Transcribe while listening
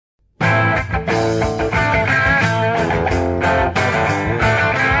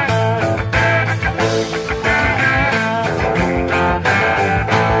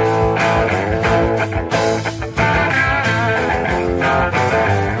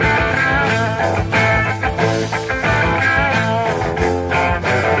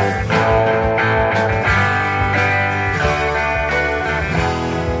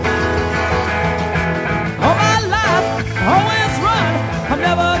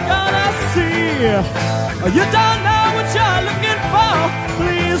You don't know what you're looking for.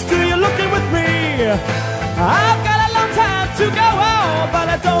 Please do you looking with me? I've got a long time to go on, but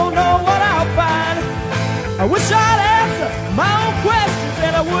I don't know what I'll find. I wish I'd answer my own questions,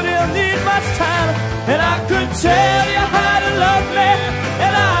 and I wouldn't need much time. And I could tell you how to love me,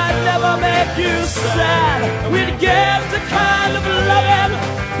 and I'd never make you sad. We'd get the kind of loving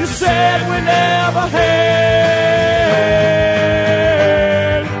you said we never had.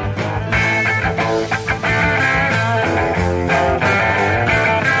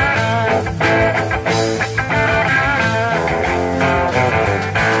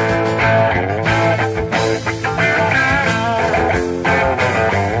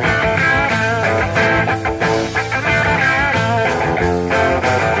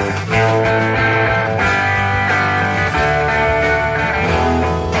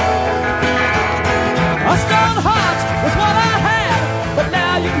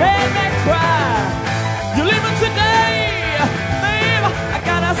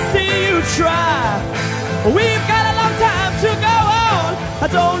 We've got a long time to go on. I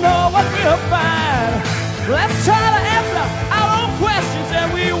don't know what we'll find. Let's try to answer our own questions, and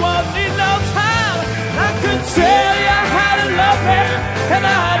we won't need no time. I could tell you how to love me, and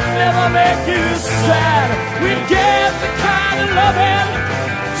I'd never make you sad. We'd get the kind of loving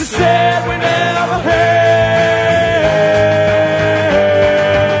she said we never had.